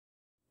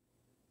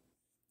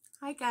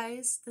Hi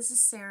guys, this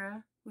is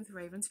Sarah with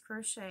Raven's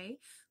Crochet.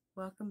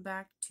 Welcome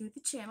back to the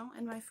channel,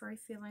 and my furry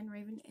feline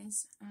Raven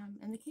is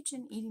in the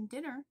kitchen eating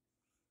dinner.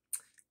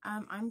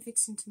 I'm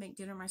fixing to make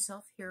dinner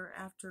myself here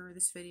after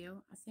this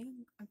video. I think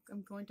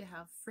I'm going to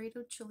have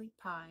Fredo chili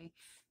pie.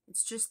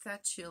 It's just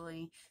that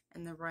chili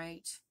and the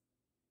right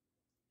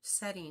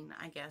setting,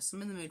 I guess.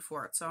 I'm in the mood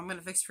for it, so I'm going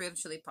to fix Fredo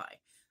chili pie.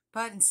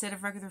 But instead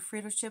of regular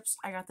Frito chips,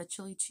 I got the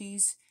chili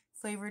cheese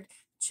flavored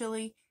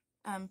chili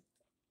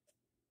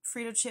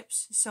Frito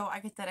chips, so I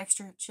get that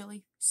extra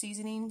chili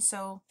seasoning.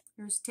 So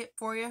here's a tip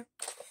for you.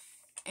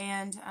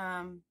 And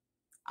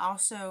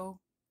also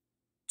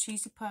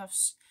cheesy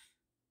puffs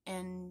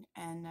and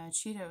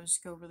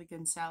Cheetos go really good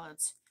in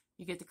salads.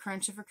 You get the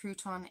crunch of a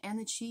crouton and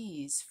the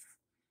cheese,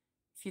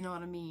 if you know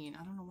what I mean.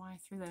 I don't know why I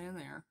threw that in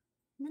there.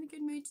 I'm in a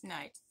good mood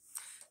tonight.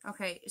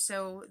 Okay,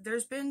 so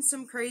there's been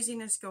some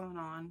craziness going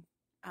on.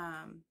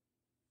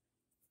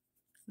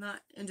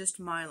 Not in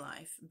just my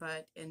life,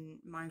 but in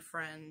my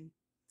friend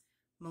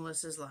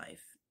Melissa's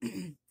life.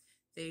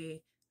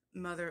 The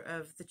mother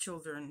of the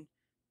children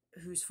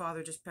whose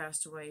father just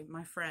passed away,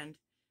 my friend.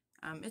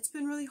 It's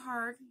been really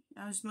hard.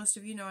 As most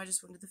of you know, I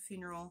just went to the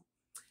funeral,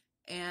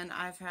 and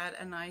I've had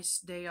a nice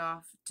day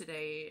off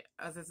today,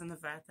 other than the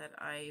fact that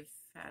I've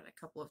had a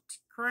couple of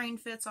crying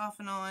fits off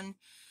and on.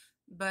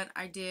 But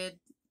I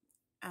did,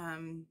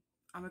 I'm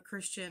a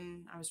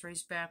Christian, I was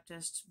raised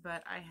Baptist,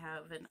 but I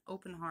have an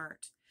open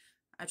heart.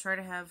 I try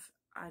to have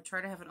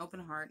an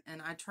open heart,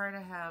 and I try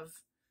to have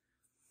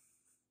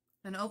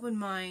an open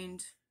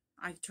mind.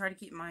 I try to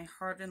keep my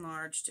heart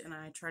enlarged, and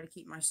I try to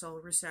keep my soul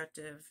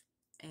receptive,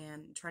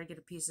 and try to get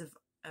a piece of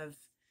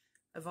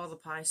all the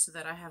pie so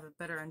that I have a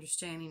better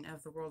understanding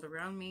of the world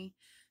around me,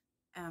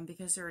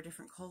 because there are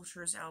different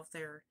cultures out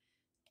there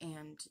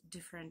and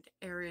different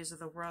areas of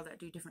the world that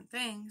do different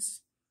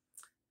things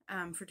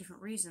for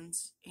different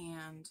reasons,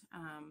 and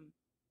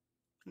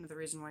another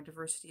reason why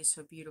diversity is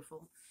so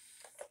beautiful.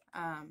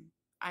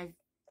 I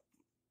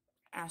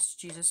asked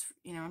Jesus,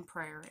 in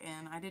prayer,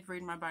 and I did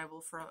read my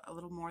Bible for a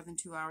little more than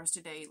 2 hours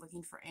today,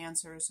 looking for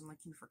answers and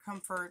looking for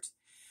comfort.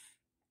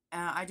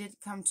 I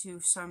did come to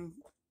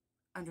some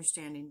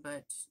understanding,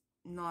 but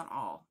not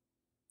all.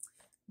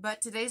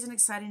 But today's an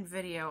exciting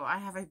video. I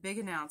have a big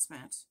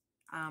announcement.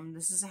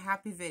 This is a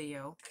happy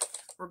video,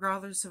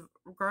 regardless of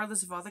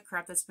all the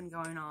crap that's been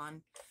going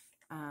on.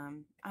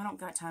 I don't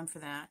got time for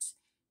that,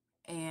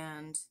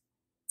 and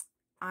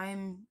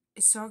I'm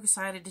so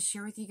excited to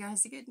share with you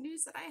guys the good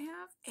news that I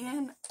have.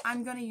 And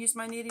I'm going to use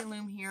my knitting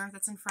loom here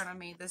that's in front of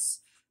me. This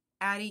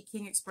Addie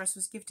King Express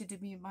was gifted to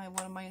me by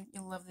one of my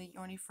lovely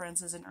Yarny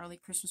friends as an early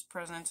Christmas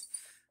present.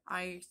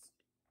 I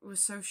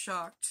was so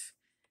shocked,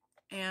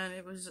 and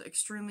it was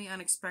extremely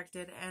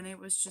unexpected, and it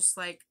was just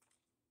like,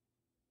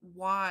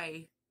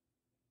 why?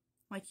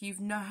 Like,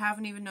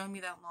 haven't even known me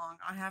that long.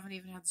 I haven't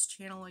even had this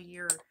channel a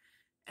year,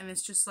 and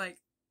it's just like,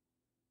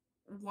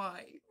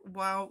 why?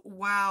 Wow,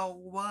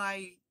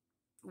 why?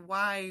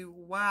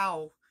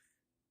 Wow,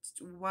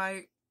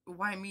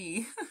 why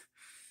me?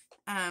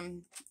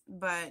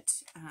 But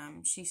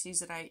she sees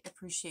that I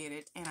appreciate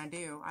it, and I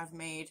do. I've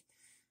made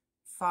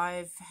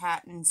 5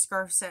 hat and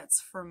scarf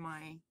sets for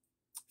my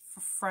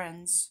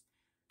friends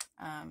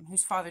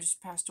whose father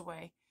just passed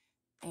away,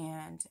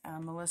 and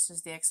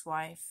Melissa's the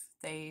ex-wife.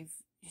 They've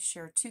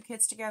shared 2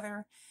 kids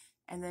together,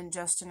 and then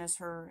Justin is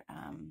her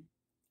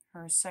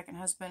second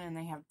husband, and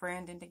they have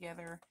Brandon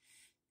together.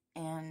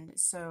 And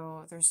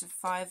so there's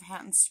 5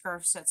 hat and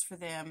scarf sets for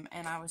them,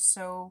 and I was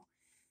so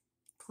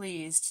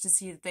pleased to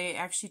see that they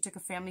actually took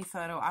a family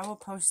photo. I will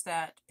post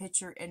that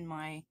picture in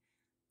my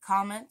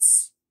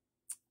comments.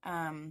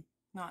 I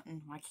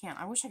can't.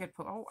 I wish I could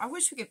I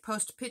wish we could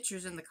post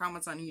pictures in the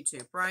comments on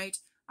YouTube, right?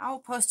 I will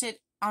post it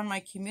on my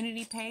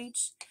community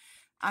page.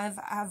 I've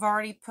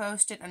already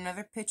posted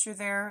another picture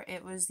there.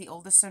 It was the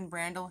oldest son,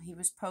 Brandel. He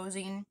was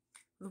posing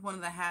with one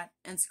of the hat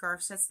and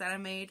scarf sets that I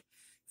made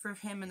for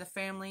him and the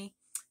family.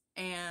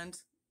 And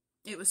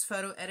it was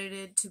photo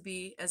edited to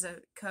be as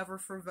a cover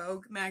for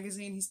Vogue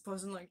magazine. He's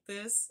posing like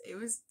this.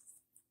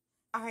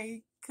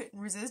 I couldn't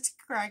resist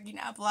cracking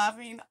up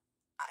laughing.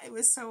 It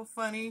was so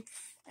funny,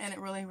 and it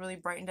really, really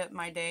brightened up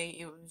my day.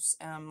 It was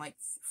like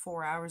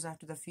 4 hours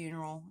after the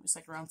funeral. It was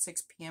like around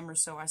 6 p.m. or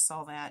so I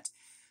saw that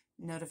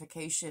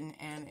notification,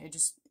 and it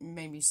just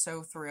made me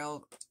so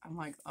thrilled. I'm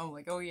like,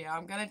 oh yeah,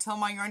 I'm gonna tell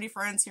my Yarny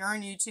friends here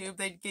on YouTube.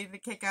 They gave a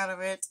kick out of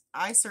it.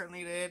 I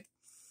certainly did.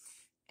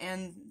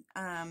 And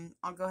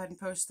I'll go ahead and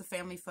post the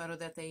family photo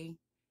that they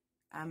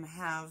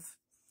have.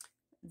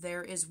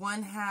 There is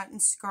one hat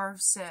and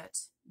scarf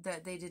set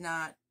that they did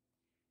not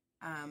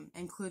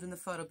include in the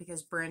photo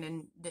because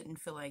Brandon didn't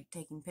feel like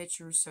taking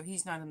pictures, so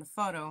he's not in the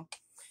photo.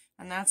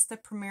 And that's the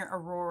Premier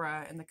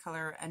Aurora in the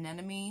color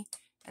Anemone.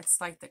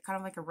 It's like kind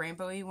of like a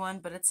rainbowy one,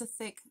 but it's a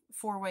thick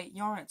 4-weight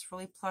yarn. It's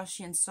really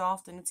plushy and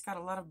soft, and it's got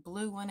a lot of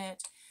blue in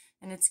it,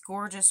 and it's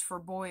gorgeous for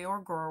boy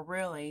or girl,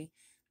 really.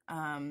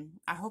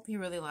 I hope he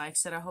really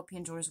likes it. I hope he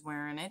enjoys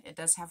wearing it. It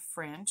does have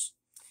fringe.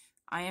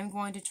 I am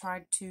going to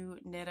try to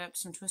knit up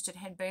some twisted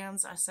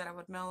headbands I said I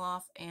would mail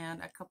off,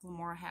 and a couple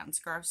more hat and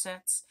scarf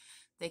sets.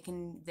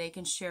 they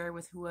can share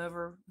with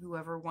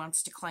whoever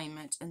wants to claim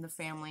it in the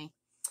family,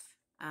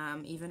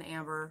 even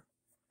Amber.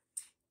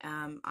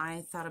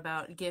 I thought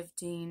about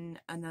gifting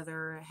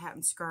another hat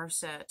and scarf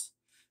set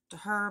to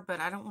her, but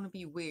I don't want to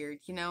be weird.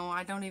 You know,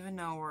 I don't even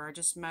know her. I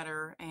just met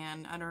her,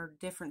 and under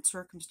different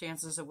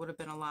circumstances, it would have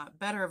been a lot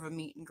better of a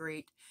meet and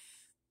greet.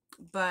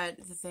 But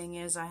the thing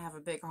is, I have a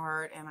big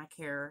heart, and I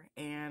care,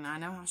 and I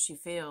know how she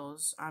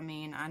feels. I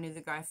mean, I knew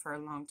the guy for a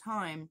long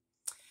time,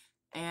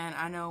 and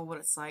I know what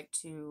it's like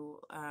to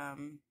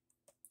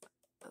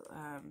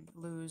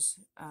lose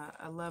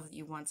a love that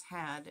you once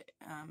had.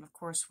 Of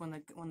course, when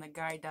the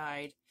guy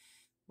died,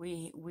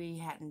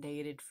 we hadn't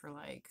dated for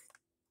like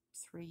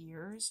 3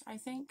 years, I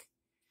think.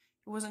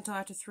 It wasn't until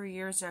after 3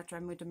 years after I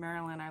moved to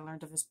Maryland I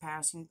learned of his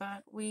passing,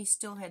 but we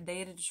still had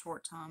dated a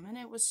short time, and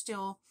it was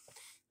still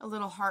a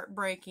little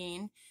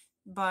heartbreaking,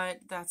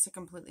 but that's a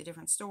completely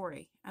different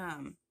story.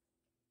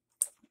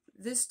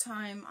 This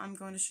time I'm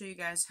going to show you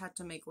guys how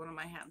to make one of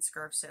my hat and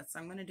scarf sets.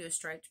 I'm going to do a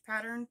striped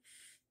pattern,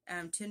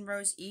 10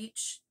 rows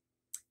each,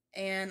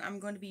 and I'm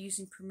going to be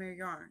using Premier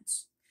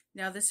yarns.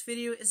 Now this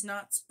video is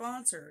not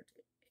sponsored,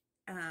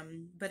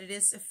 but it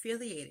is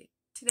affiliated.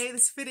 Today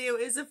this video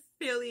is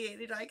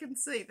affiliated, I can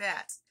say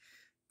that.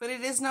 But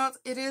it is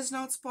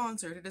not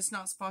sponsored. It is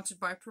not sponsored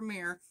by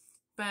Premier.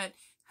 But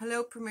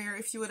hello Premier,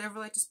 if you would ever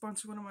like to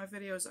sponsor one of my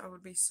videos, I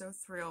would be so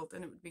thrilled,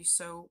 and it would be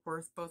so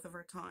worth both of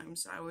our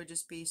times. I would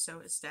just be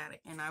so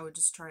ecstatic, and I would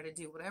just try to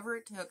do whatever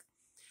it took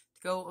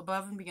to go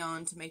above and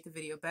beyond to make the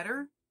video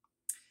better.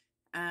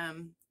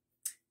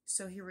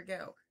 So here we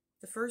go.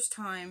 The first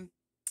time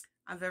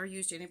I've ever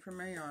used any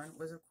Premier yarn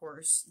was, of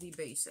course, the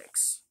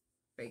basics.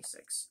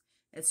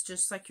 It's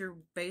just like your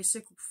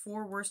basic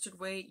 4 worsted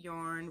weight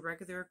yarn,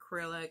 regular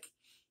acrylic,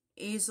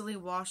 easily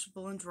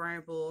washable and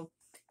dryable.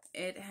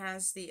 It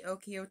has the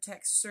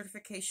Okeotex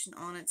certification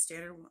on it,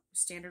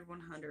 standard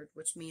 100,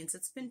 which means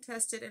it's been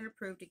tested and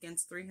approved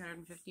against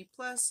 350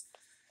 plus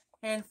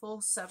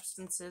handful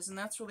substances, and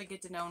that's really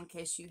good to know in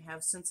case you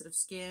have sensitive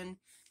skin,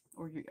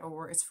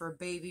 or it's for a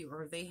baby,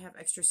 or they have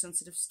extra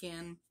sensitive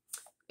skin.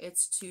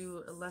 It's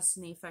to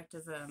lessen the effect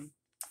of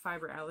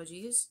fiber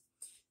allergies,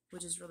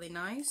 which is really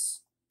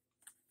nice.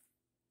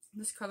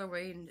 This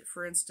colorway,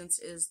 for instance,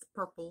 is the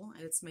purple,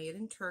 and it's made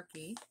in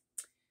Turkey.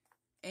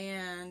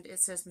 And it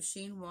says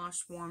machine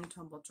wash, warm,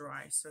 tumble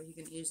dry, so you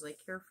can easily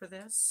care for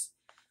this.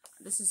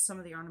 This is some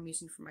of the yarn I'm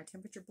using for my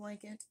temperature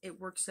blanket. It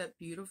works up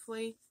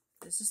beautifully.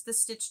 This is the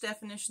stitch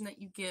definition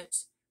that you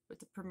get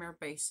with the Premier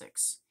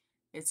Basics.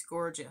 It's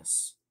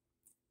gorgeous.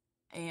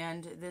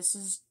 And this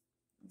is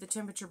the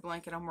temperature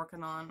blanket I'm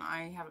working on.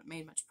 I haven't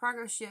made much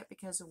progress yet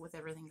because of with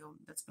everything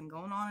that's been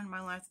going on in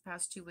my life the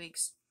past 2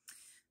 weeks.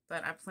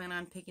 But I plan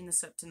on picking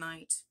this up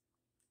tonight.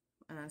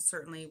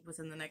 Certainly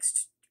within the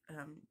next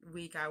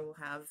week I will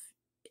have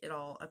it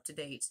all up to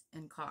date,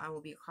 and I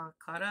will be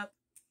caught up.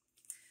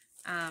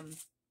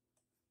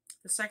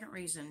 The second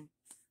reason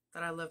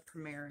that I love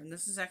Premier, and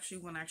this is actually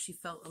when I actually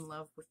fell in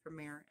love with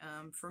Premier.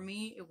 For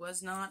me, it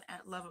was not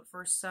at love at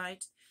first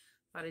sight,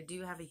 but I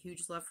do have a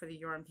huge love for the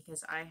yarn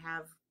because I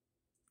have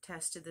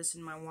tested this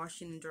in my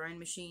washing and drying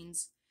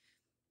machines,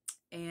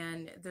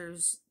 and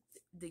there's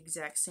the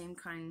exact same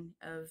kind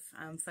of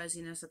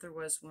fuzziness that there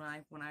was when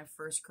I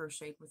first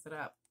crocheted with it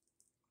up.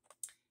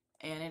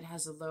 And it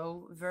has a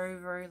low, very,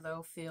 very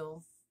low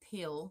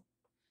peel,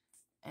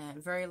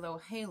 and very low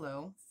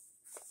halo.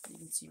 You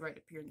can see right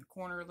up here in the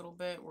corner a little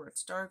bit where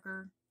it's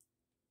darker.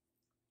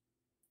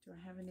 Do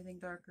I have anything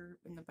darker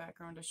in the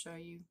background to show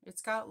you?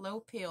 It's got low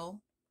peel,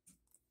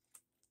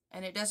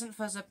 and it doesn't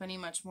fuzz up any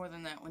much more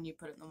than that when you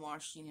put it in the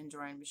washing and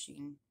drying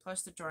machine.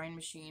 Plus the drying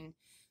machine,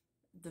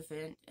 the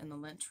vent and the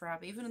lint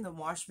trap. Even in the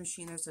wash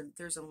machine,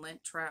 there's a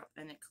lint trap,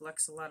 and it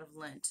collects a lot of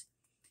lint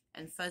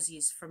and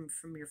fuzzies from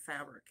your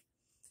fabric.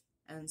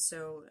 And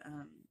so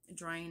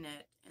drying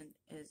it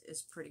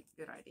is a pretty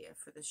good idea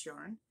for this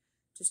yarn.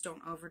 Just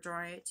don't over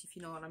dry it, if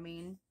you know what I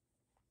mean.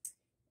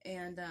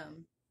 And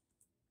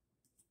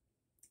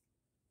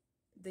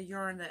the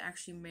yarn that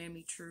actually made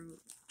me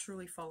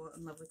truly fall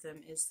in love with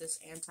them is this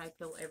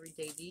Anti-Pill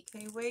Everyday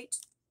DK weight.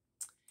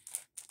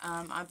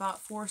 I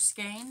bought 4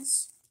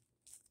 skeins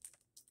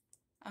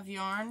of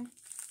yarn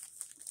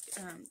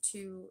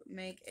to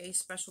make a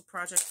special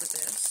project with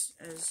this.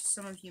 As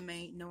some of you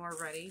may know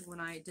already, when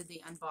I did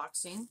the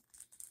unboxing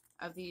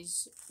of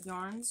these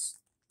yarns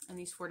and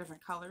these 4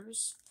 different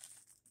colors,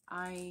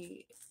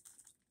 I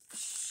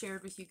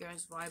shared with you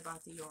guys why I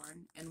bought the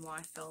yarn and why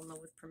I fell in love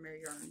with Premier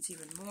yarns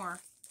even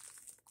more.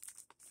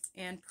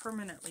 And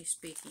permanently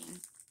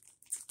speaking,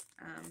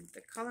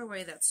 the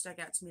colorway that stuck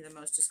out to me the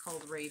most is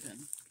called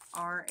Raven.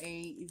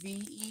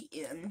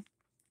 R-A-V-E-N.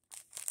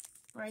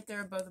 Right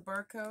there above the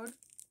barcode.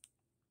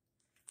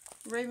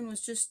 Raven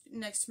was just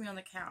next to me on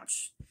the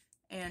couch,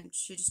 and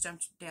she just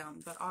jumped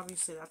down, but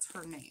obviously that's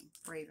her name,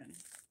 Raven.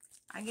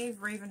 I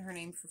gave Raven her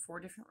name for 4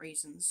 different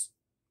reasons.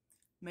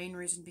 Main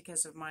reason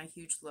because of my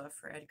huge love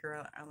for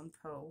Edgar Allan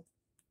Poe.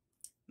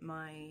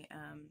 My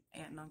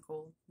aunt and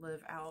uncle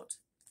live out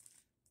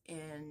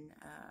in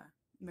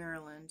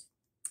Maryland,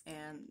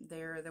 and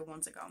they're the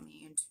ones that got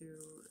me into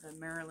the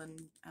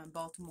Maryland,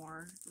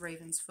 Baltimore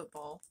Ravens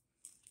football.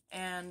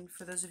 And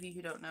for those of you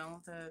who don't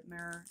know, the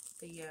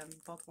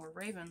Baltimore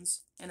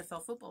Ravens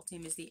NFL football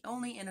team is the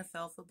only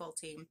NFL football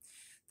team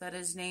that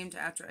is named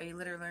after a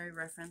literary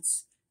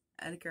reference,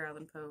 Edgar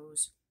Allan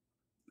Poe's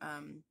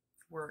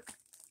work,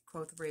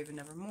 quote, "The Raven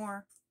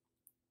Nevermore,"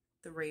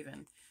 the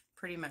Raven,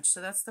 pretty much.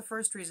 So that's the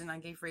first reason I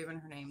gave Raven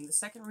her name. The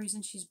second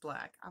reason, she's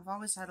black. I've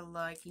always had a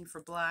liking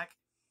for black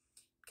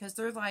because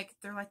they're like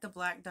the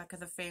black duck of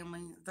the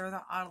family. They're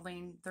the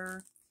oddling.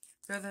 They're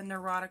the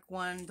neurotic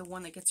one, the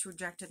one that gets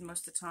rejected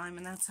most of the time,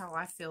 and that's how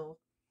I feel.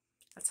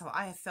 That's how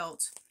I have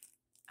felt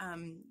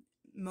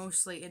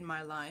mostly in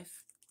my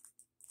life.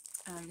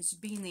 Is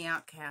being the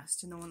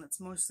outcast and the one that's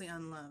mostly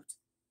unloved,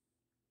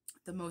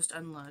 the most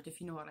unloved, if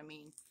you know what I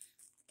mean.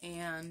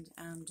 And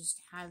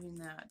just having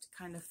that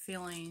kind of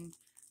feeling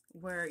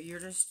where you're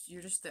just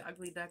the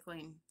ugly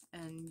duckling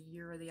and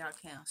you're the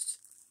outcast.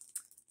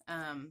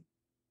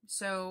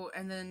 So,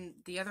 and then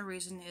the other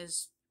reason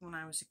is when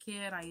I was a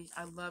kid,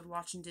 I loved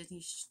watching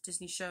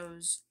Disney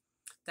shows.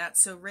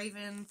 That's So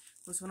Raven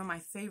was one of my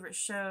favorite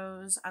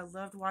shows. I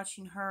loved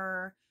watching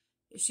her.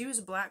 She was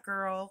a black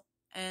girl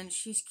and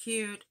she's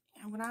cute.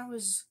 And when I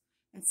was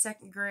in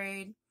 2nd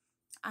grade,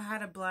 I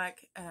had a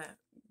black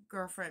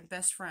girlfriend,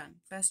 best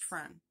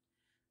friend.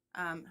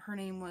 Her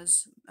name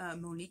was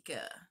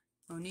Monica,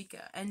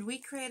 and we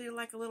created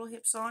like a little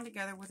hip song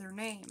together with her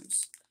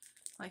names,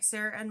 like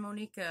Sarah and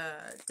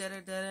Monica,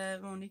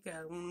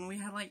 Monica. When we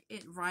had like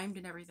it rhymed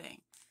and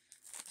everything.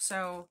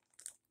 So,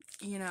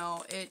 you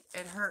know, it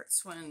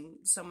hurts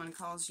when someone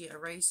calls you a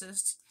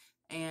racist,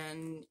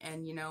 and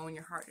you know in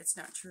your heart it's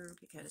not true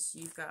because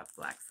you've got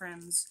black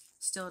friends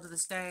still to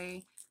this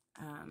day.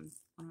 One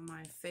of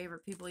my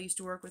favorite people I used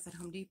to work with at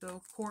Home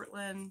Depot,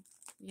 Cortland,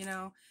 you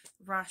know,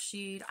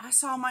 Rashid. I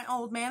saw my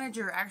old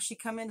manager actually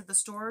come into the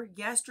store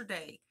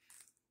yesterday.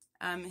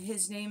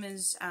 His name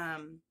is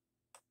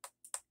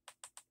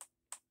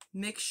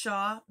Mick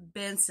Shaw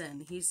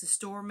Benson. He's the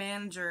store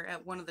manager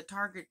at one of the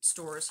Target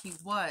stores. He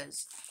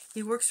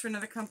works for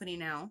another company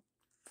now,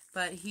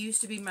 but he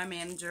used to be my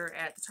manager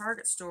at the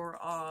Target store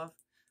off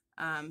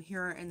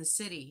here in the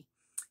city,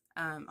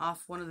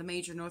 off one of the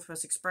major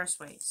Northwest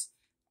Expressways.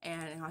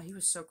 And he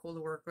was so cool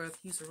to work with.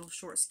 He's a real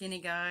short, skinny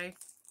guy.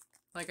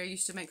 Like, I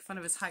used to make fun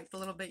of his height a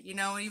little bit, you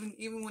know,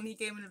 even when he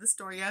came into the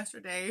store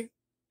yesterday.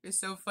 It was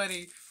so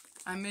funny.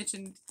 I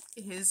mentioned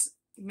his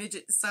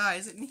midget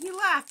size, and he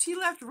laughed. He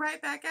laughed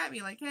right back at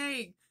me, like,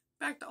 hey,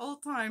 back to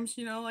old times,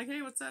 you know, like,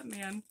 hey, what's up,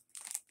 man?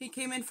 He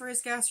came in for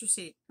his gas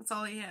receipt. That's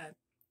all he had.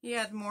 He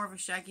had more of a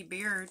shaggy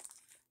beard,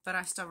 but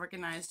I still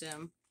recognized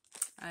him.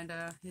 And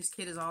his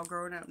kid is all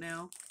grown up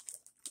now.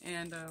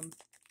 And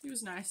he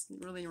was nice,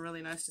 really,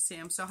 really nice to see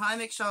him. So, hi,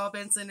 Mick Shaw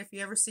Benson. If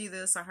you ever see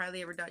this, I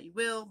highly ever doubt you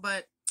will,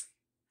 but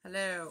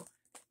hello.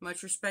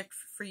 Much respect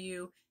for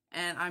you,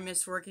 and I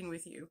miss working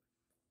with you.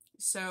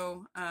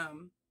 So,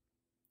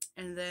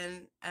 and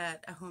then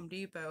at a Home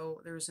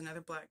Depot, there was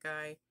another black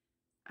guy.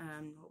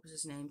 What was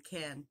his name?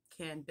 Ken,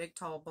 big,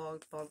 tall,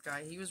 bald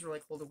guy. He was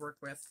really cool to work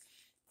with.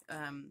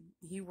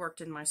 He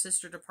worked in my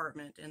sister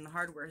department in the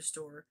hardware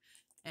store,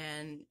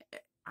 and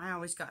I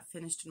always got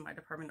finished in my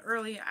department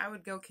early. I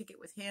would go kick it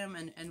with him,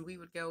 and we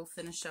would go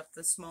finish up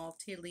the small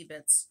tiddly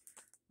bits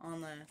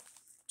on the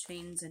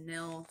chains and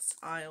nails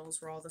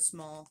aisles where all the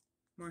small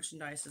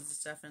merchandise and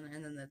stuff, and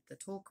then the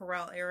tool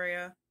corral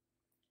area.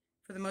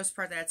 For the most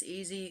part, that's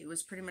easy. It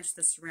was pretty much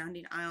the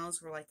surrounding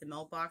aisles where like the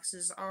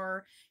mailboxes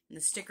are and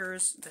the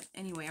stickers. But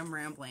anyway, I'm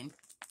rambling.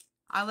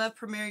 I love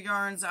Premier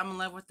Yarns. I'm in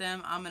love with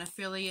them. I'm an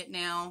affiliate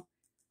now.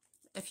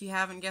 If you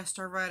haven't guessed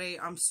already,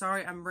 I'm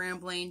sorry I'm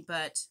rambling,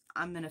 but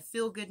I'm in a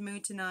feel-good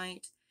mood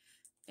tonight,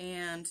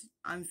 and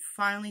I'm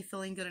finally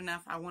feeling good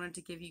enough. I wanted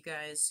to give you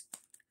guys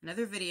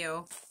another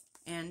video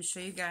and show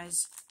you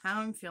guys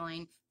how I'm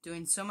feeling,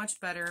 doing so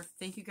much better.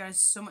 Thank you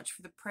guys so much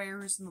for the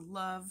prayers and the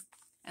love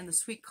and the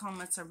sweet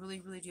comments. I really,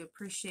 really do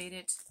appreciate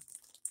it.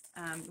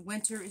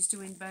 Winter is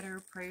doing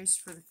better. Prayers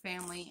for the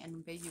family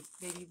and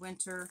baby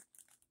Winter.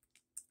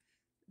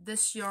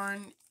 This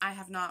yarn, I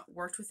have not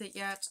worked with it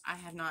yet. I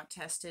have not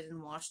tested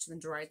and washed and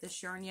dried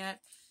this yarn yet.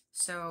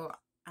 So,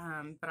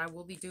 but I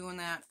will be doing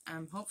that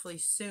hopefully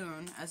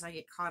soon as I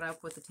get caught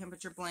up with the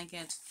temperature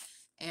blanket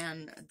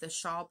and the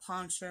shawl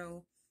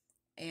poncho.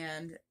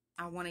 And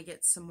I want to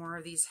get some more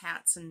of these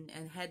hats and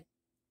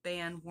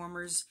headband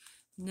warmers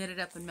knitted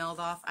up and mailed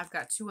off. I've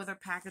got 2 other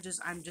packages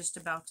I'm just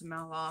about to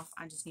mail off.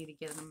 I just need to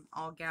get them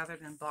all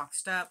gathered and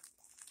boxed up.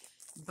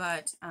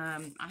 But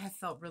I have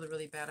felt really,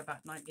 really bad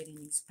about not getting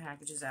these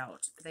packages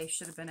out. They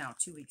should have been out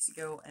 2 weeks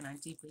ago, and I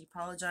deeply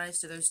apologize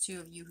to those 2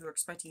 of you who are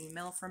expecting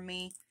mail from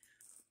me.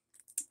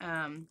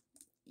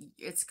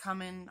 It's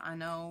coming. I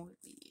know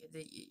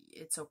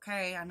it's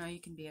okay. I know you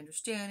can be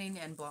understanding,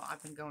 and blah.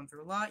 I've been going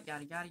through a lot,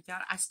 yada, yada,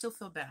 yada. I still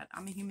feel bad.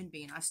 I'm a human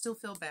being. I still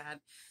feel bad.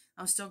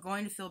 I'm still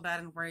going to feel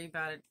bad and worry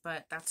about it,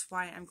 but that's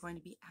why I'm going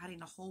to be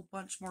adding a whole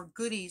bunch more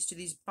goodies to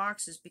these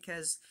boxes,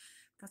 because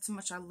that's how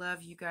much I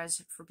love you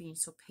guys for being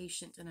so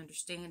patient and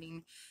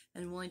understanding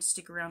and willing to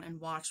stick around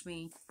and watch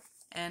me.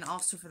 And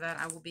also for that,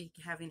 I will be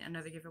having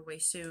another giveaway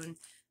soon.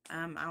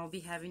 I will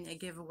be having a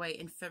giveaway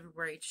in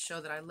February to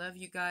show that I love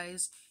you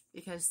guys,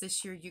 because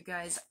this year you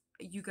guys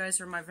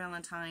are my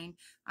Valentine.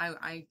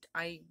 I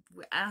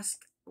ask,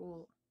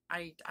 well,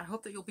 I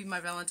hope that you'll be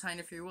my Valentine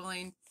if you're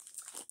willing.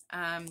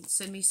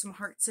 Send me some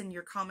hearts in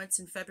your comments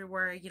in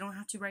February. You don't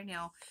have to right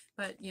now,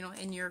 but, you know,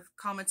 in your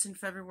comments in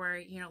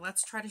February, you know,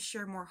 let's try to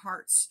share more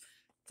hearts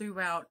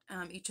throughout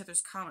each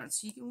other's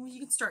comments. You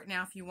can start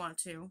now if you want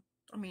to.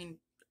 I mean,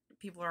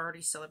 people are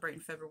already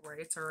celebrating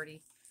February. It's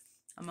already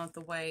a month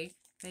away.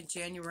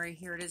 Mid-January,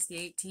 here it is, the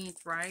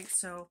 18th, right?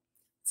 So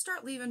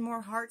start leaving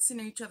more hearts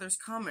in each other's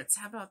comments.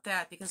 How about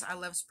that? Because I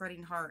love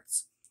spreading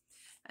hearts.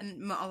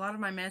 And a lot of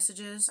my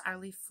messages, I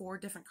leave 4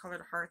 different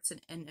colored hearts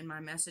in my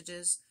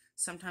messages,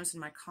 sometimes in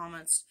my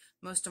comments,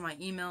 most of my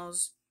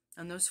emails.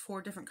 And those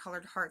 4 different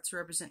colored hearts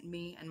represent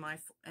me and my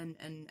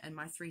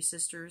my 3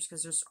 sisters,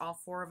 because there's all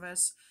 4 of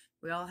us.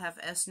 We all have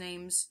S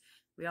names.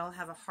 We all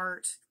have a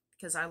heart,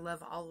 because I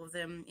love all of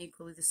them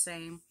equally the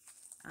same.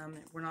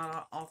 We're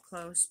not all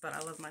close, but I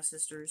love my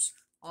sisters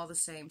all the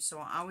same. So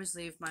I always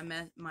leave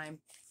my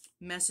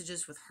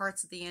messages with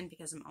hearts at the end,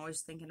 because I'm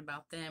always thinking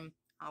about them.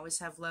 I always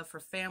have love for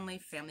family.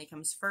 Family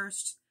comes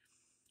first.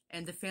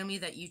 And the family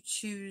that you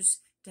choose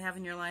to have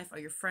in your life are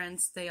your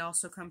friends. They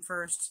also come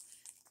first.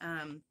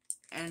 And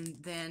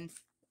then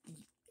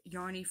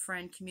Yarny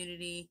friend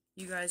community.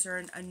 You guys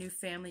are a new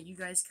family. You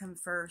guys come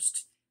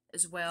first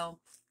as well.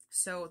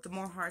 So the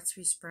more hearts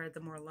we spread, the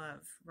more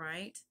love,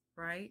 right?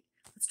 Right?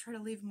 Let's try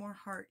to leave more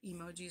heart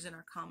emojis in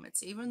our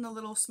comments. Even the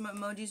little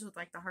emojis with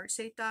like the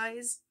heart-shaped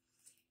eyes.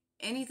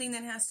 Anything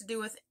that has to do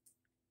with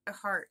a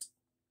heart.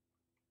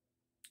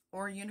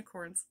 Or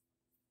unicorns.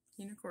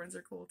 Unicorns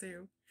are cool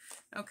too.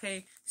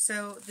 Okay,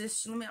 so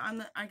this,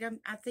 I'm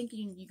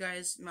thinking you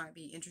guys might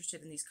be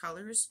interested in these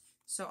colors.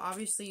 So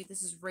obviously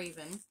this is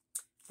Raven.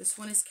 This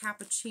one is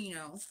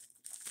Cappuccino.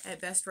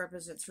 It best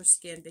represents her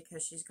skin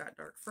because she's got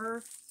dark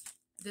fur.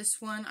 This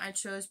one I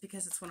chose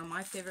because it's one of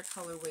my favorite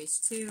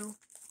colorways too.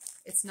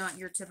 It's not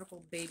your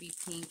typical baby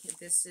pink.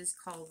 This is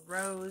called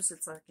Rose.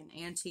 It's like an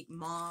antique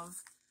mauve.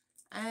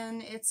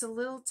 And it's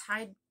a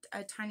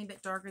tiny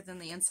bit darker than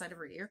the inside of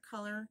her ear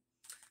color.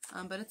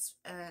 But it's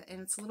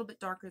a little bit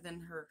darker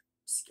than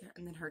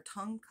her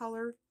tongue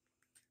color.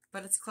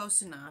 But it's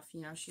close enough. You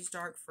know, she's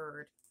dark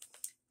furred.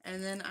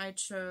 And then I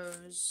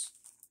chose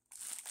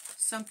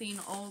something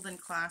old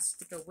and classic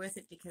to go with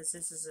it, because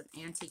this is an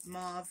antique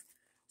mauve.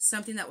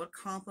 Something that would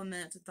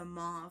complement the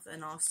mauve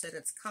and offset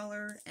its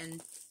color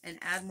and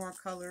add more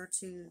color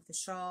to the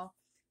shawl.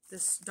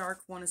 This dark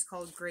one is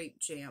called Grape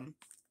Jam.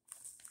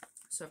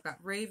 So I've got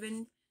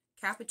Raven,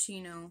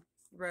 Cappuccino,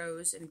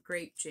 Rose, and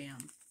Grape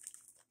Jam.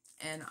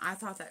 And I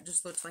thought that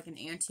just looked like an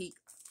antique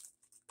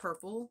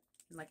purple,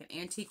 like an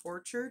antique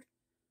orchard.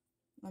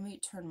 Let me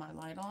turn my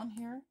light on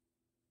here.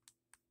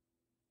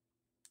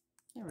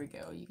 There we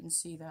go. You can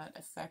see that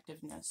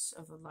effectiveness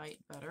of the light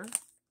better.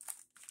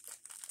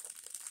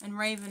 And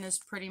Raven is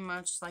pretty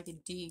much like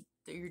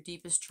your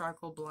deepest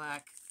charcoal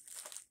black.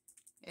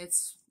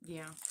 It's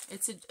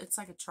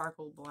like a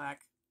charcoal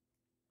black.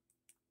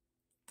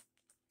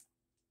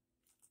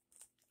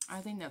 I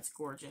think that's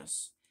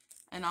gorgeous.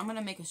 And I'm going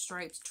to make a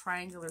striped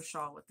triangular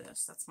shawl with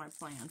this. That's my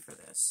plan for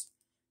this.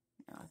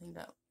 Now, I think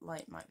that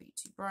light might be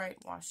too bright.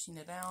 Washing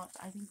it out.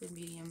 I think the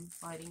medium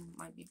lighting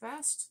might be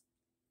best.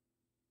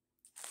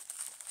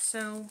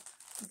 So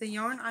the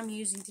yarn I'm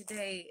using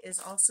today is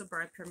also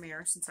by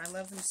Premier, since I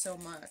love them so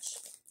much,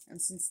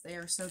 and since they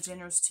are so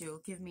generous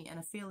to give me an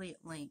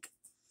affiliate link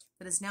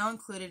that is now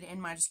included in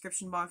my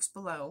description box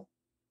below,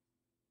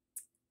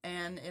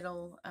 and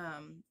it'll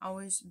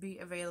always be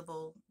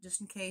available just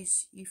in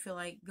case you feel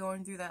like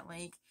going through that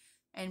link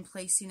and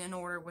placing an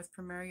order with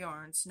Premier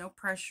Yarns. No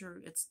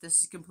pressure.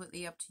 This is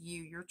completely up to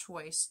you, your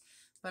choice,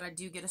 but I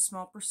do get a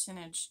small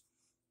percentage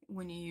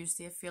when you use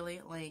the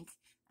affiliate link.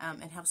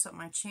 It helps out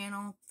my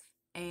channel.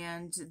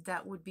 And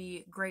that would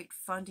be great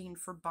funding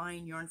for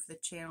buying yarn for the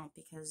channel,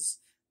 because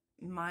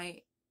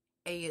my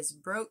A is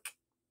broke,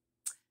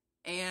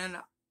 and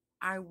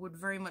I would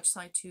very much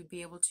like to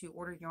be able to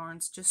order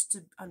yarns just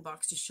to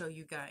unbox to show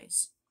you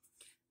guys.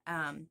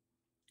 And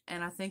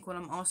I think what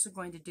I'm also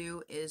going to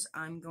do is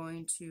I'm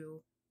going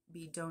to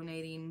be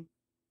donating.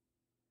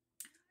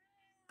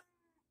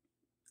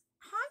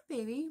 Hi,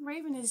 baby.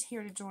 Raven is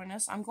here to join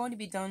us. I'm going to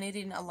be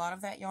donating a lot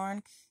of that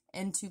yarn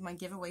into my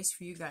giveaways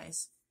for you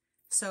guys.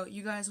 So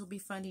you guys will be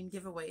funding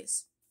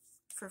giveaways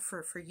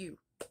for you.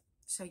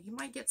 So you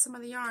might get some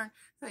of the yarn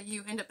that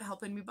you end up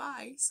helping me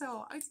buy.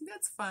 So I think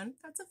that's fun.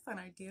 That's a fun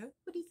idea.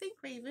 What do you think,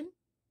 Raven?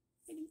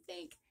 What do you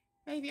think?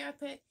 Maybe I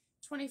put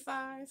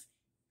 25,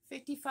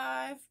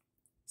 55,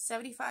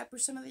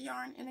 75% of the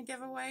yarn in a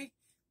giveaway.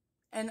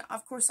 And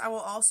of course, I will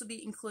also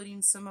be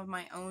including some of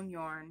my own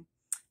yarn,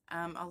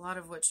 a lot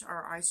of which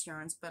are ice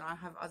yarns, but I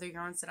have other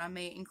yarns that I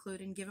may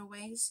include in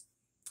giveaways.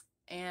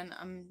 And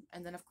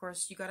then of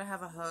course you gotta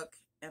have a hook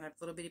and a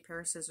little bitty pair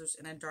of scissors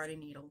and a darning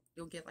needle.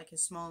 You'll get like a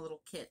small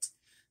little kit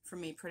from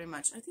me, pretty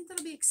much. I think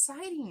that'll be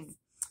exciting.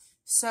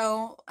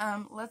 So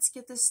let's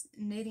get this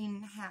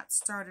knitting hat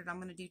started. I'm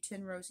going to do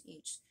 10 rows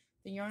each.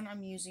 The yarn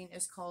I'm using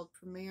is called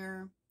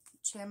Premier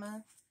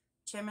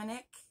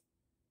Cheminic.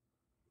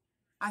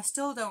 I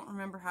still don't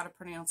remember how to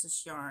pronounce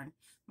this yarn.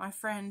 My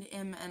friend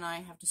Em and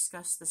I have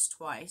discussed this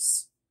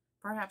twice,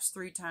 perhaps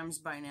 3 times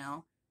by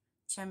now.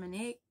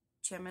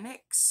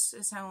 Cheminix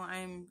is how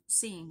I'm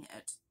seeing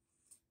it.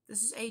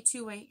 This is a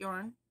 2/8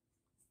 yarn.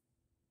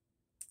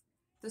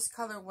 This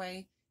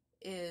colorway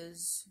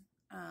is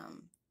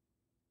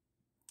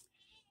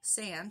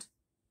sand.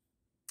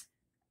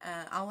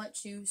 I'll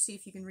let you see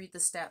if you can read the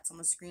stats on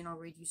the screen. I'll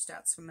read you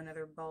stats from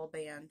another ball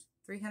band.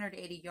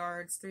 380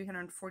 yards,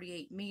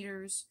 348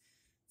 meters,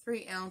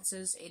 3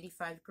 ounces,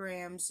 85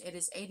 grams. It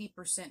is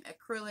 80%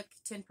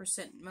 acrylic,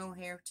 10%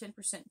 mohair,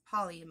 10%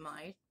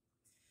 polyamide.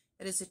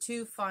 It is a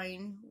 2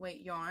 fine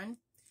weight yarn.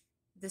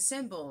 The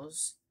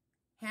symbols: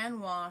 hand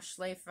wash,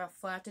 lay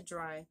flat to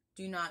dry,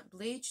 do not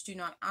bleach, do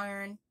not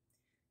iron.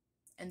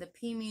 And the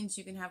P means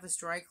you can have this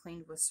dry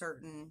cleaned with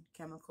certain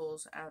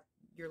chemicals at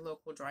your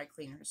local dry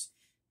cleaners.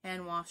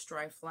 Hand wash,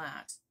 dry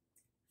flat.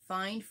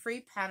 Find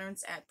free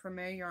patterns at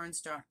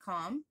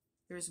premieryarns.com.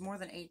 There's more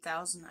than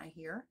 8,000, I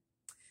hear.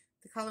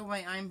 The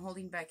colorway I'm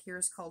holding back here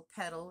is called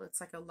Petal. It's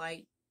like a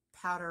light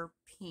powder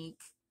pink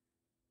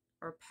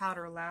or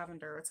powder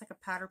lavender. It's like a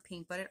powder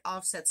pink, but it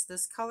offsets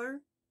this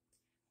color.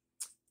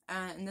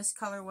 And this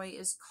colorway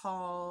is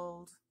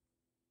called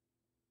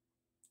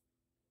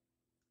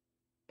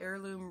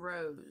Heirloom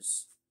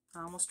Rose.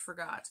 I almost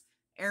forgot.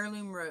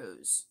 Heirloom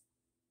Rose.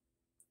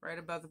 Right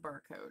above the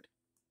barcode.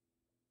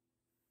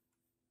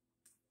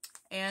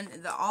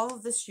 And all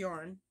of this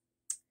yarn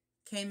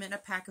came in a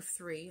pack of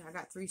 3. I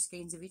got 3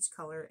 skeins of each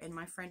color, and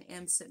my friend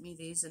Em sent me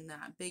these in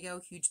that big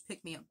old huge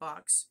pick-me-up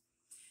box.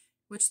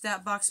 Which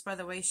that box, by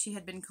the way, she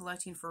had been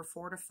collecting for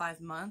 4 to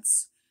 5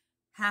 months.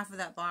 Half of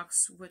that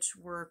box, which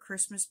were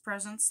Christmas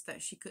presents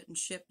that she couldn't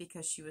ship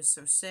because she was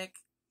so sick.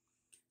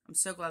 I'm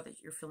so glad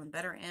that you're feeling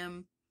better,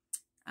 Em.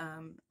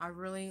 I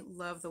really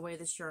love the way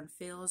this yarn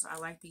feels. I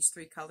like these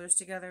 3 colors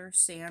together: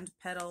 sand,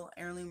 petal,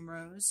 heirloom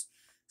rose.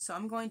 So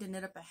I'm going to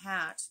knit up a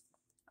hat,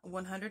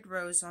 100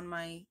 rows on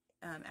my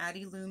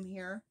Addy loom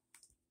here.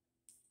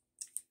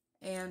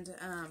 And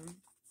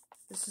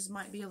this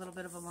might be a little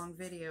bit of a long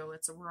video.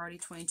 We're already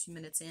 22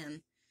 minutes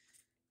in.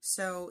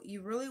 So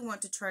you really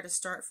want to try to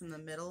start from the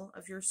middle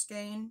of your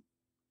skein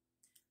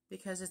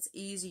because it's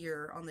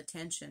easier on the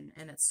tension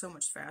and it's so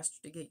much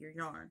faster to get your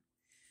yarn.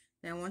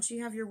 Now once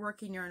you have your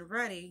working yarn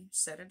ready,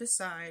 set it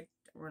aside.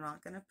 We're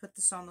not going to put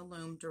this on the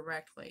loom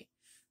directly.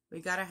 We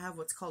got to have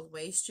what's called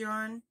waste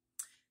yarn.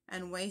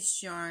 And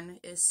waste yarn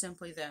is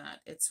simply that.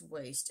 It's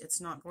waste.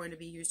 It's not going to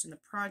be used in the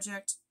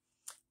project.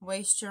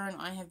 Waste yarn,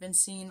 I have been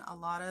seeing a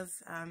lot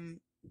of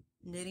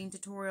knitting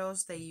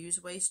tutorials. They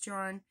use waste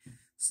yarn.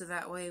 So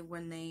that way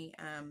when they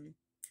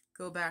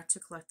go back to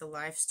collect the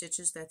live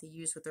stitches that they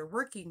use with their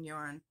working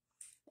yarn,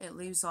 it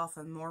leaves off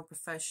a more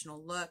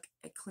professional look,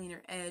 a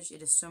cleaner edge.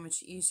 It is so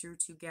much easier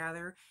to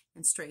gather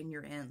and straighten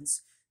your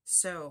ends.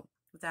 So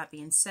with that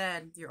being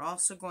said, you're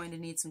also going to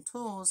need some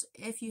tools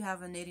if you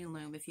have a knitting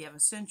loom. If you have a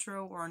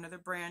Centro or another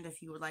brand,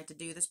 if you would like to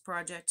do this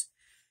project,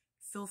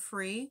 feel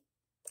free.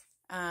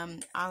 You're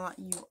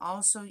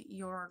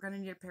going to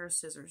need a pair of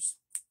scissors.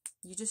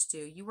 You just do.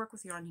 You work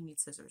with yarn, you need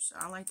scissors.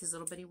 I like these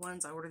little bitty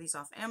ones. I order these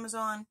off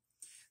Amazon.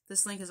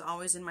 This link is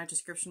always in my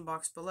description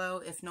box below.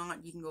 If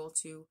not, you can go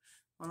to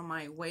one of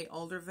my way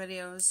older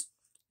videos,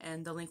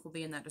 and the link will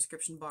be in that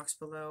description box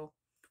below.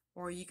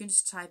 Or you can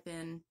just type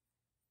in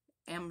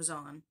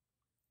Amazon,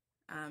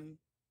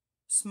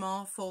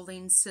 small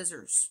folding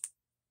scissors.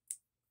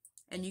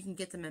 And you can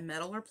get them in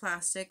metal or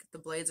plastic. The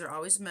blades are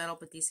always metal,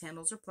 but these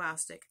handles are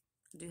plastic.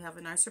 I do have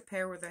a nicer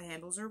pair where the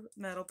handles are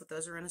metal, but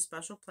those are in a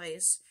special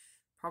place.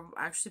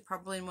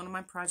 Probably in one of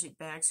my project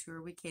bags. Who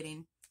are we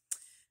kidding?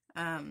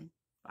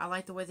 I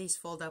like the way these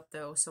fold up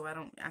though, so I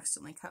don't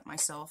accidentally cut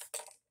myself.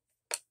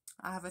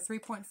 I have a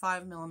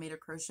 3.5mm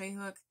crochet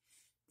hook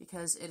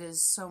because it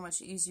is so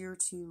much easier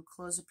to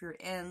close up your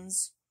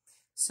ends.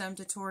 Some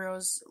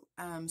tutorials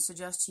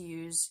suggest to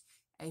use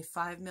a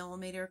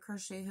 5mm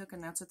crochet hook,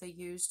 and that's what they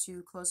use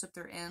to close up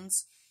their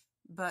ends.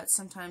 But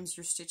sometimes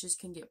your stitches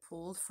can get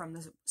pulled from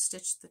the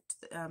stitch to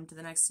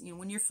the next.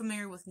 When you're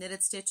familiar with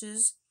knitted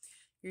stitches,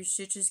 your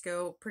stitches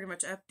go pretty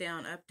much up,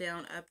 down, up,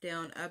 down, up,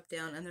 down, up,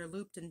 down, and they're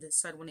looped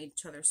inside one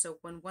each other. So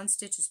when one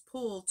stitch is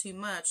pulled too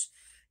much,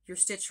 your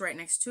stitch right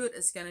next to it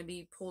is going to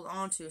be pulled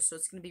onto, so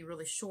it's going to be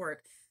really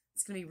short.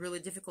 It's going to be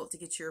really difficult to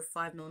get your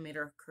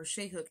 5mm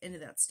crochet hook into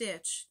that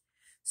stitch.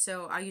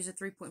 So I use a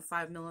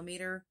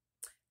 3.5mm,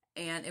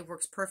 and it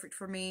works perfect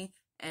for me,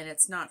 and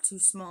it's not too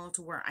small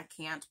to where I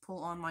can't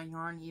pull on my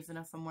yarn, even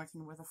if I'm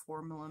working with a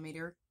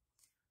 4mm,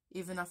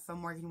 even if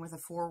I'm working with a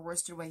 4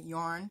 worsted weight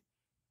yarn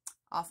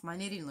off my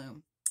knitting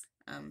loom.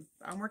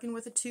 I'm working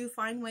with a 2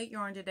 fine weight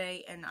yarn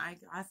today, and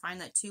I find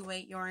that 2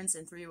 weight yarns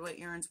and 3 weight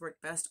yarns work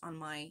best on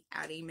my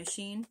Addy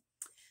machine.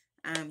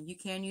 You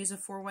can use a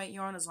 4 weight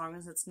yarn as long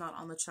as it's not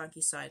on the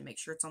chunky side. Make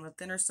sure it's on the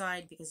thinner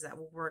side because that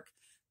will work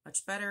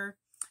much better.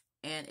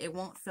 and it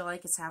won't feel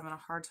like it's having a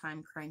hard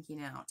time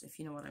cranking out, if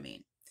you know what I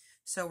mean.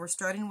 So we're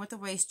starting with the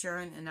waist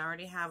yarn, and I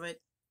already have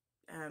it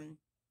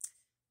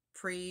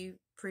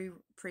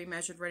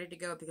pre-measured, ready to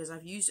go, because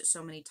I've used it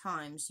so many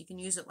times. You can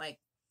use it like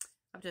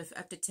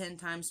up to 10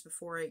 times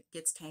before it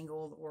gets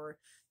tangled, or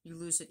you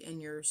lose it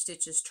in your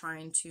stitches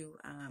trying to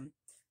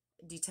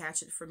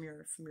detach it from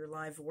your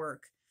live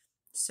work.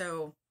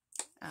 So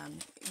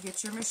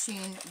get your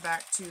machine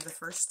back to the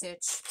first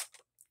stitch.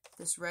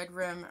 This red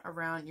rim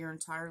around your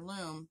entire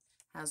loom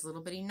has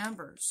little bitty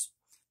numbers,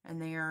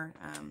 and they are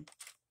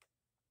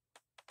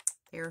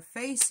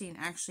facing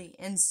actually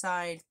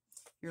inside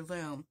your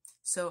loom.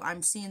 So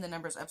I'm seeing the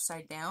numbers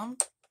upside down,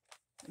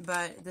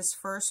 but this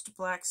first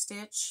black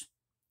stitch,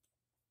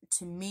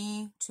 to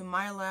me, to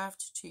my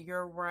left, to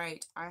your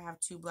right, I have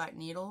 2 black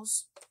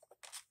needles.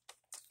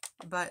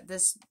 But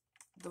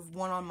the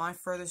one on my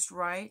furthest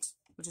right,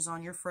 which is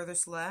on your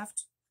furthest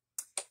left,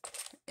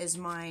 is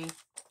my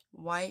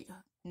white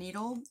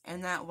needle,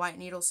 and that white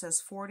needle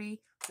says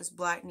 40. This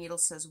black needle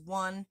says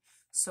 1.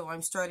 So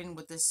I'm starting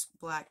with this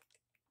black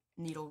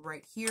needle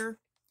right here.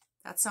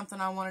 That's something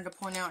I wanted to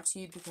point out to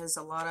you, because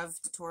a lot of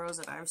tutorials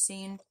that I've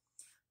seen,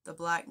 the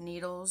black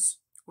needles,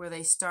 where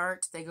they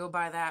start, they go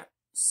by that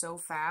so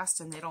fast,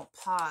 and they don't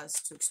pause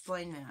to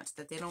explain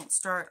that they don't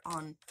start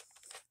on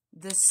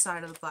this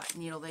side of the black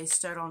needle. They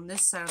start on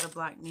this side of the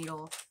black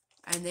needle,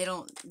 and they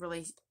don't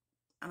really,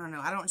 I don't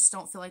know, just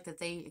don't feel like that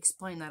they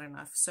explain that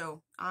enough.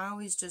 So I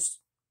always just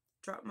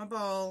drop my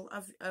ball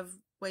of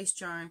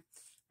waist yarn,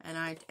 and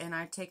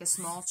I take a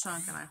small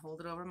chunk, and I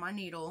hold it over my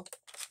needle,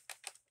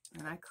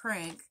 and I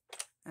crank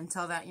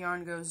until that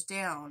yarn goes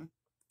down,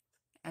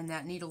 and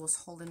that needle is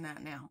holding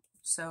that now.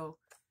 So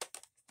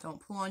don't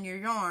pull on your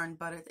yarn,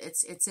 but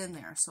it's in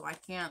there, so I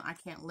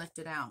can't lift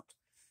it out.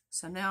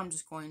 So now I'm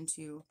just going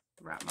to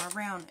wrap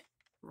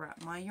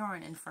my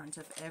yarn in front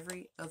of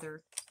every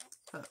other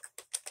hook,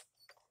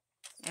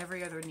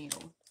 every other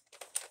needle,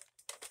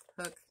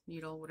 hook,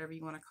 needle, whatever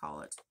you want to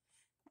call it,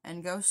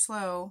 and go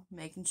slow,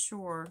 making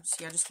sure.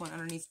 See, I just went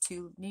underneath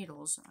 2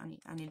 needles.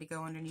 I need to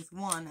go underneath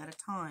 1 at a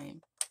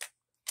time.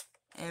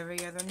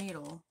 Every other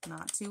needle,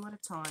 not 2 at a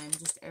time,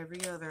 just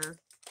every other.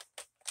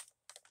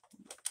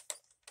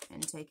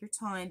 And take your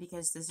time,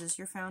 because this is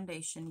your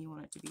foundation. You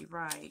want it to be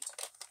right.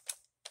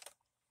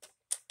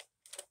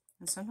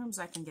 And sometimes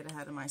I can get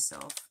ahead of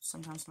myself.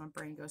 Sometimes my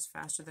brain goes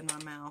faster than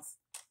my mouth,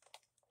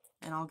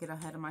 and I'll get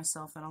ahead of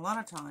myself. And a lot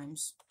of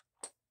times,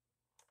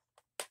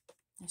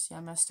 I see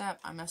I messed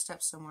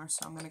up somewhere,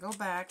 so I'm going to go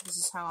back. This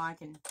is how I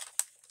can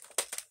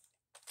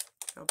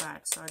go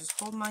back. So I just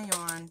hold my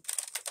yarn,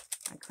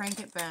 I crank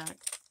it back.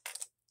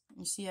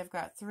 You see I've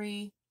got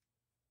 3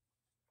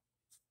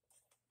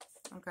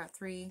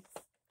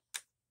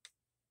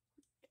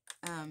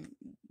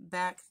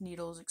 back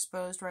needles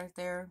exposed right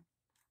there.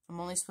 I'm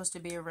only supposed to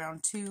be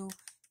around 2,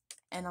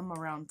 and I'm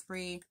around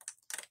 3,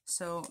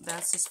 so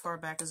that's as far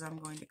back as I'm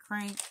going to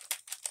crank.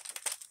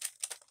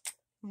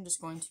 I'm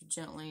just going to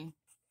gently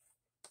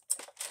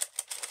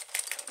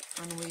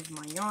unweave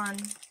my yarn.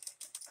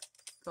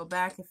 Go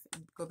back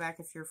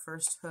if your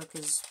first hook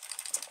is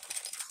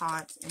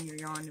caught in your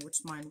yarn,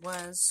 which mine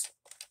was.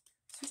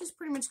 So just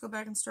pretty much go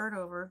back and start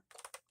over.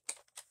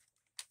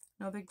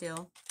 No big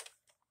deal.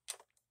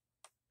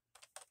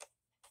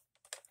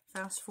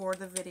 Fast forward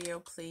the video,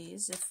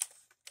 please, if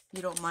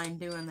you don't mind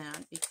doing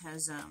that,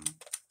 because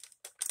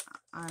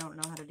I don't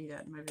know how to do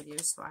that in my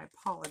videos, so I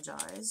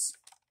apologize.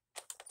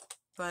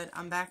 But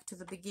I'm back to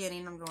the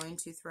beginning. I'm going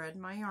to thread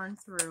my yarn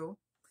through,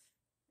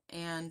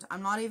 and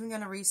I'm not even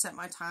going to reset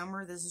my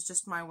timer. This is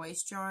just my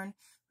waist yarn.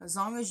 As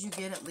long as you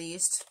get at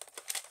least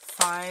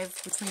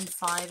between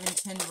 5 and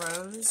 10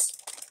 rows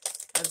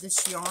of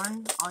this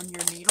yarn on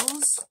your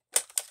needles,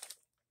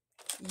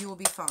 you will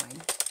be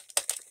fine.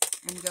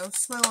 And go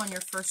slow on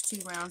your first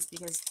 2 rounds,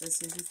 because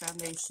this is your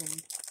foundation.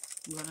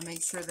 You want to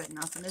make sure that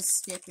nothing is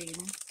skipping,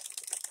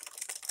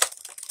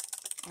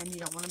 and you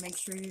don't want to make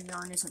sure your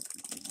yarn isn't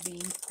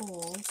being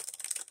pulled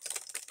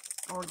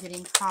or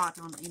getting caught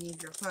on any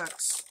of your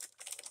hooks.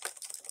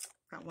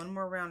 Got 1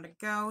 more round to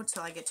go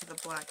till I get to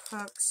the black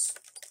hooks.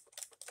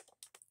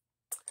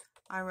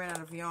 I ran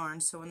out of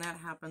yarn, so when that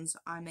happens,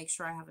 I make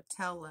sure I have a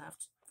tail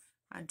left.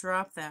 I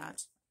drop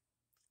that.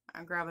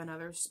 I grab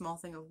another small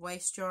thing of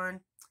waist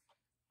yarn,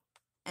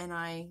 and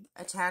I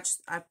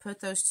put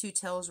those 2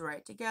 tails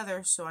right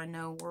together, so I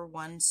know where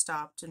one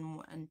stopped and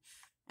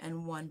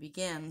one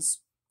begins.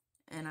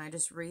 And I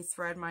just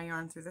rethread my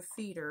yarn through the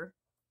feeder,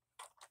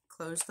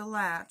 close the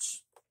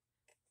latch,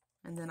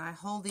 and then I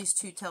hold these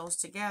 2 tails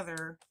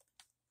together,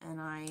 and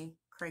I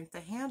crank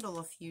the handle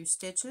a few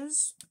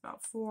stitches,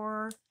 about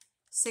 4,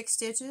 6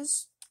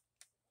 stitches,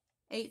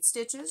 8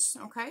 stitches,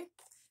 okay?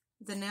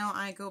 Then now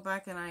I go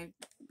back and I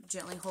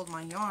gently hold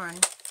my yarn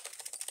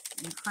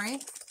and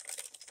crank.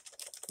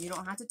 You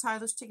don't have to tie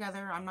those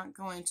together. I'm not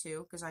going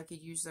to, because I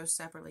could use those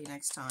separately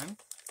next time.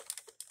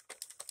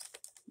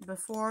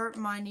 Before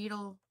my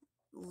needle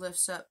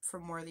lifts up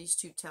from where these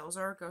 2 tails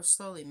are, go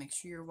slowly. Make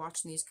sure you're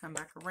watching these come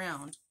back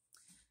around.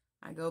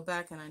 I go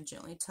back and I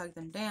gently tug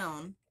them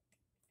down.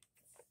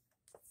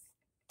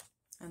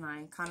 And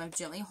I kind of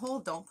gently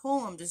hold, don't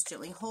pull them, just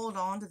gently hold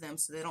on to them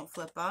so they don't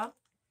flip up.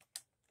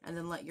 And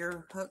then let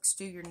your hooks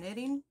do your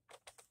knitting.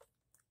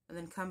 And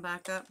then come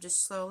back up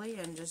just slowly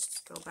and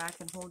just go back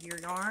and hold your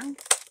yarn.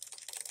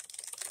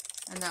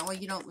 And that way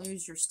you don't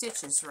lose your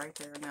stitches right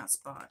there in that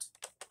spot.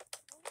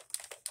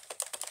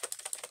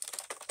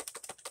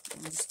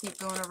 And just keep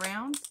going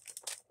around.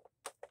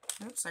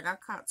 Oops, I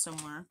got caught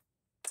somewhere.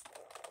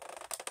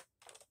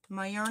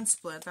 My yarn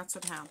split, that's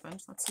what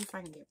happened. Let's see if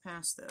I can get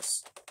past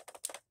this.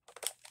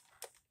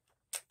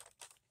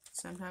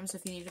 Sometimes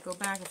if you need to go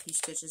back a few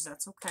stitches,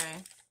 that's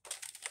okay.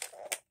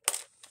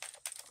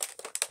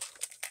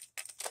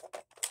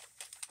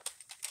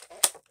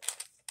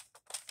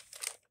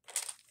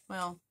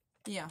 Well,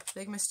 yeah,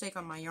 big mistake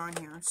on my yarn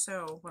here.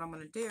 So what I'm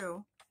going to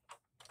do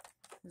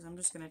is I'm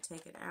just going to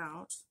take it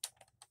out.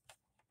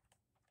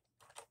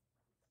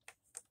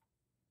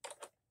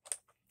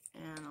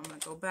 And I'm going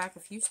to go back a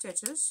few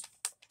stitches.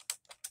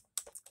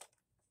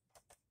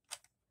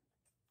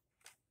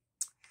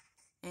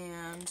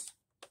 And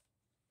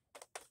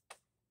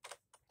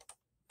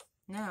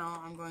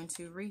now I'm going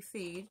to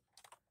refeed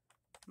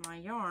my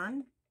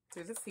yarn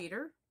through the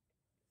feeder.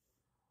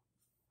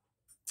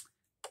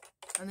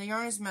 And the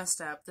yarn is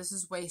messed up. This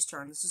is waste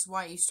yarn. This is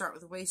why you start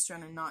with waste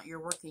yarn and not your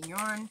working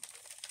yarn.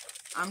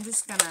 I'm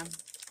just going to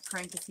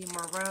crank a few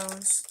more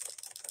rows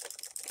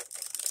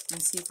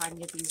and see if I can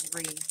get these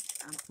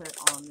put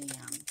on the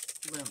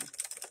loom.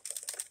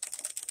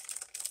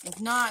 If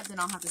not, then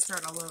I'll have to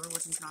start all over,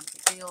 which is not a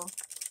big deal.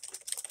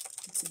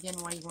 That's again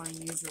why you want to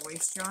use your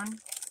waste yarn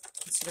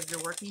instead of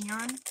your working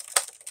yarn.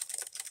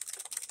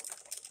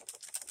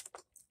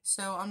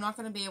 So I'm not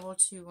going to be able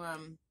to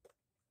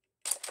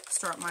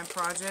start my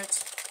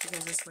project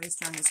because this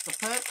waste yarn is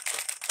kaput.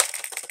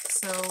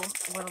 So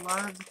what a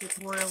lot of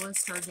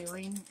tutorialists are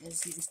doing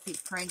is you just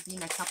keep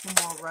cranking a couple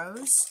more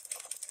rows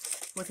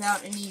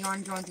without any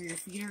yarn going through your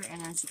feeder,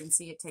 and as you can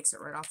see, it takes it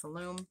right off the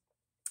loom.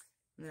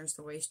 And there's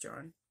the waste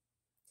yarn.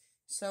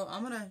 So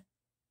I'm gonna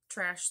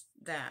trash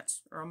that,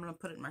 or I'm gonna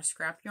put it in my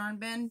scrap yarn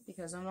bin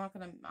because I'm not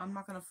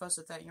gonna fuss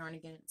with that yarn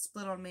again. It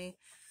split on me.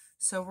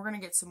 So we're gonna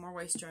get some more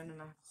waste yarn,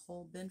 and I have a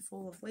whole bin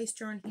full of waste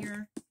yarn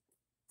here.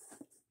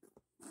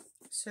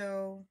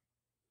 So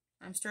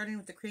I'm starting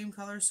with the cream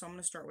color, so I'm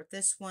going to start with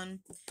this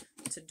one.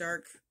 It's a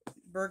dark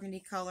burgundy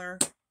color.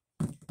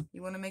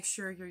 You want to make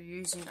sure you're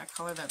using a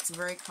color that's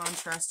very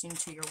contrasting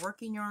to your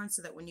working yarn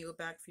so that when you go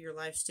back for your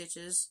live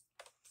stitches,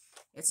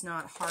 it's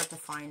not hard to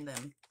find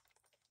them.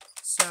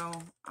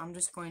 So I'm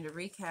just going to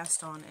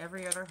recast on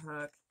every other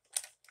hook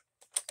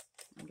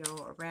and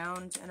go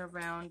around and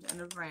around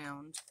and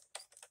around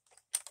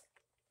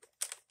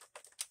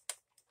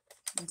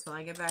until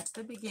I get back to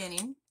the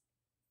beginning.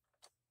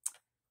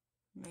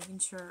 Making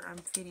sure I'm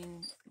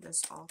feeding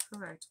this all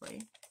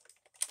correctly.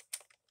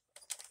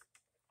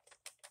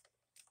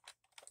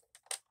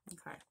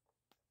 Okay.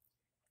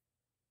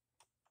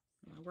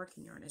 My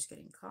working yarn is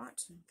getting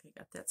caught. Okay,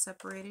 got that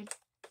separated.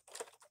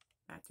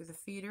 Back through the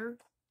feeder.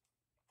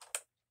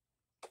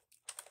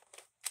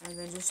 And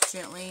then just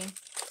gently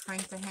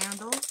crank the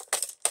handle.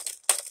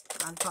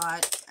 I've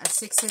got a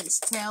 6-inch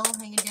tail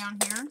hanging down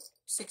here.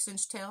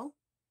 6-inch tail.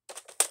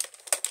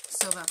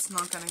 So that's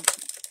not going to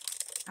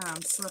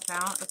slip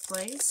out of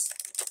place.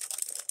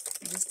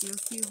 And just do a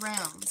few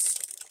rounds.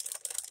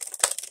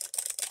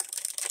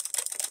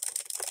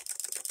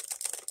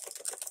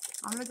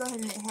 I'm going to go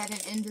ahead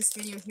and end this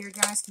video here,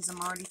 guys, because I'm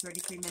already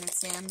 33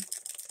 minutes in.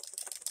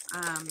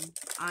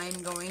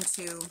 I'm going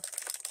to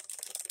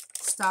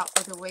stop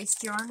with the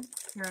waste yarn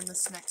here in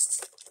this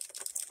next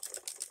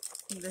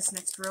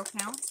row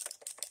count.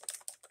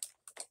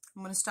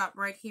 I'm going to stop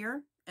right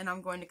here, and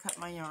I'm going to cut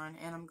my yarn,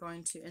 and I'm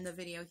going to end the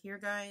video here,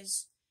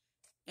 guys.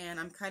 And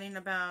I'm cutting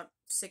about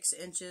 6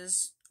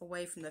 inches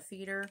away from the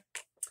feeder.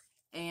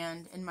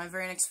 And in my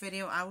very next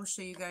video, I will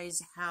show you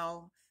guys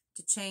how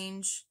to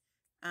change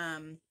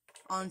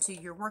onto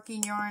your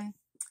working yarn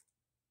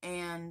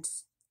and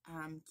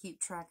keep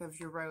track of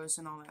your rows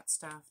and all that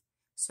stuff.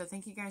 So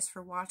thank you guys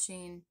for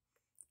watching.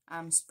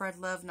 Spread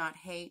love, not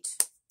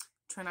hate.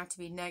 Try not to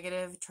be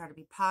negative. Try to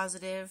be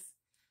positive.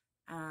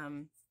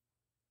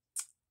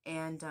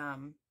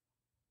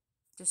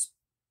 Just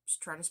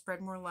try to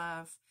spread more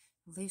love.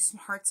 Leave some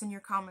hearts in your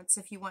comments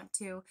if you want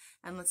to,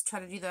 and let's try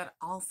to do that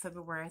all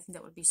February. I think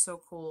that would be so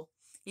cool.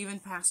 Even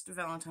past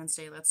Valentine's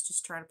Day, let's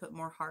just try to put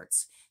more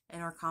hearts in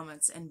our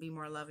comments and be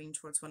more loving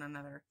towards one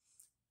another.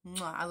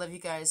 Mwah, I love you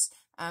guys.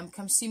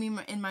 Come see me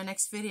in my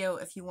next video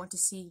if you want to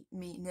see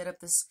me knit up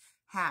this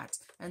hat,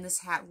 and this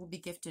hat will be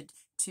gifted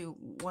to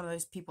one of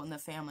those people in the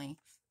family.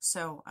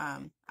 So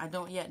I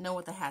don't yet know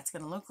what the hat's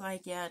going to look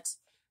like yet,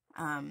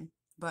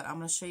 but I'm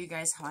going to show you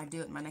guys how I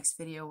do it in my next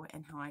video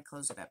and how I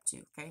close it up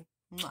too, okay?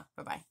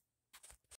 Bye-bye.